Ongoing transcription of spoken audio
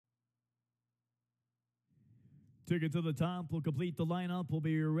Ticket to the Top will complete the lineup. We'll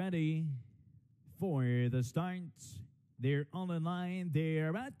be ready for the start. They're on the line.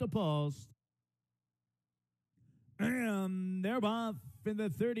 They're at the post. And they're off in the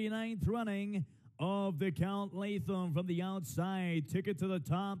 39th running of the Count Lathum from the outside. Ticket to the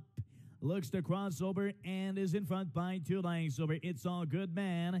Top looks to cross over and is in front by 2 lengths over It's All Good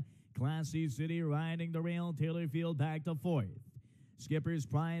Man. Classy City riding the rail. Taylorfield back to 4th. Skipper's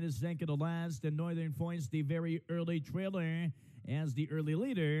Pride is second to last, and Northern Voice the very early trailer, as the early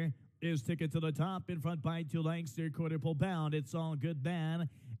leader is Ticket to the Top in front by 2 lengths. 3/4 pull bound. It's All Good Man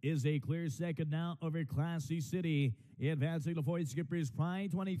is a clear second now over Classy City. Advancing to 4th, Skipper's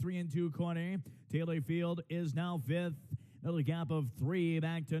Pride, 23 2/4. Taylorfield is now 5th. Another gap of 3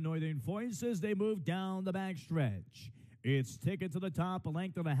 back to Northern Voice as they move down the backstretch. It's Ticket to the Top, a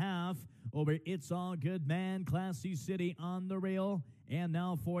length and a half over It's All Good Man. Classy City on the rail. And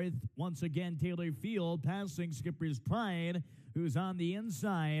now 4th, once again, Taylorfield passing Skipper's Pride, who's on the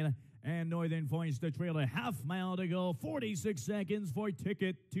inside. And Northern Voice, the trailer, half mile to go. 46 seconds for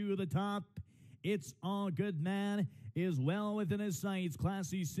Ticket to the Top. It's All Good Man is well within his sights.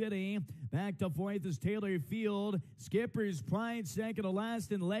 Classy City back to 4th is Taylorfield. Skipper's Pride second to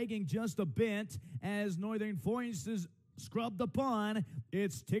last and lagging just a bit as Northern Voice is scrubbed upon.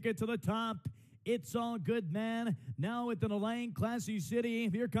 It's Ticket to the Top. It's All Good Man now within a lane. Classy City.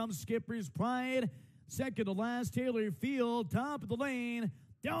 Here comes Skipper's Pride. Second to last, Taylorfield. Top of the lane.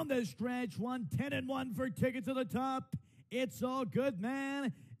 Down the stretch. 1:10-1 for Ticket to the Top. It's All Good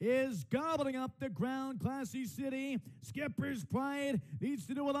Man is gobbling up the ground. Classy City. Skipper's Pride needs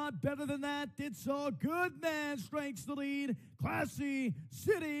to do a lot better than that. It's All Good Man strikes the lead. Classy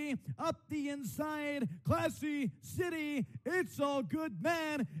City up the inside. Classy City. It's All Good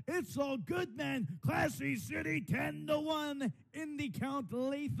Man. It's All Good Man. Classy City 10-1 in the Count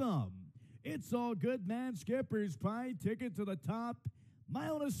Lathum. It's All Good Man. Skipper's Pride. Ticket to the Top.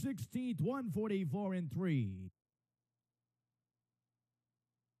 Mile to 16th. 1:44 3.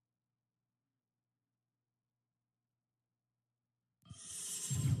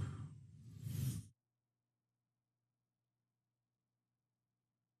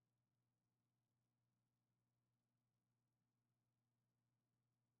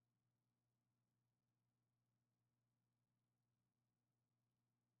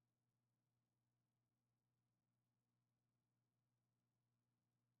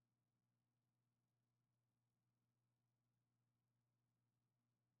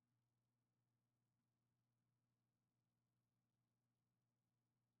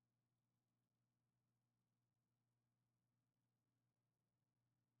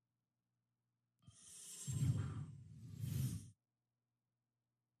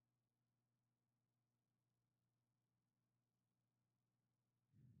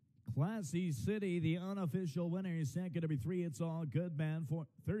 Classy City, the unofficial winner. Second, number 3, It's All Good Man.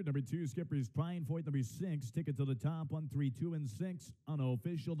 Third, number 2, Skipper's Pride. Fourth, number 6, Ticket to the Top. 1, 3, 2, and 6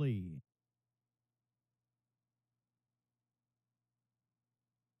 unofficially.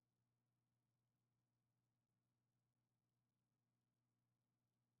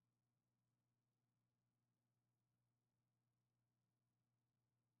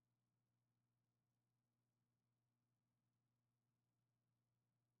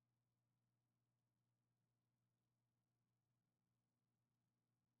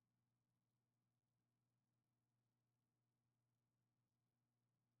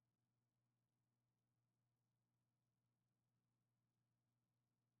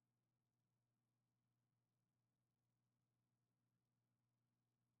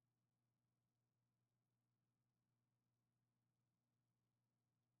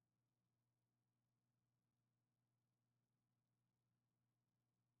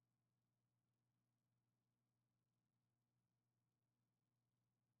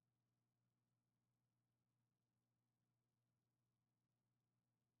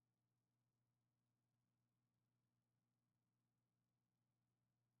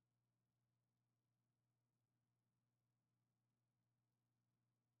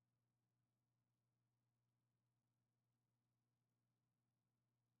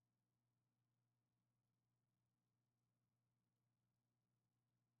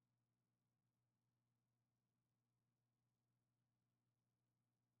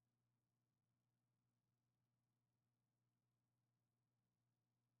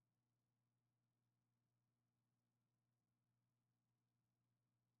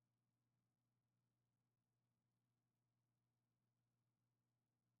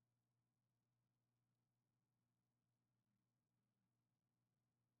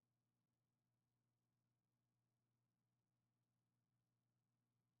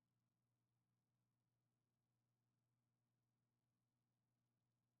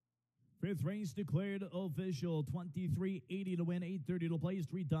 Fifth race declared official. 23.80 to win, 8.30 to place,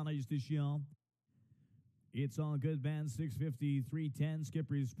 $3 to show. It's All Good Man, 650, 310.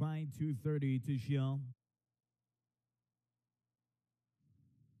 Skipper's Pride, 230 to show.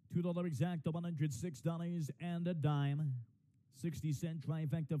 $2 exact to $106 and a dime. 60-cent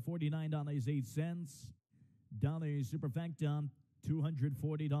trifecta, $49.08. Dollar superfecta,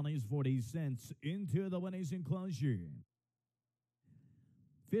 $240.40. Into the winners enclosure.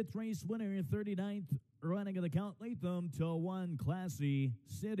 Fifth race winner, 39th running of the Count Lathum to 1 Classy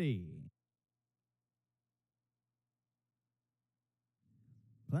City.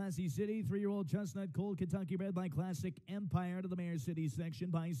 Classy City, 3-year-old chestnut colt, Kentucky bred by Classic Empire to the Mare City section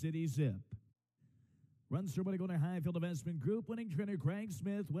by City Zip. Runs through winning owner Highfield Investment Group, winning trainer Craig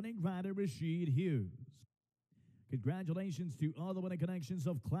Smith, winning rider Rasheed Hughes. Congratulations to all the winning connections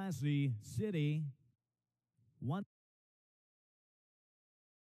of Classy City. One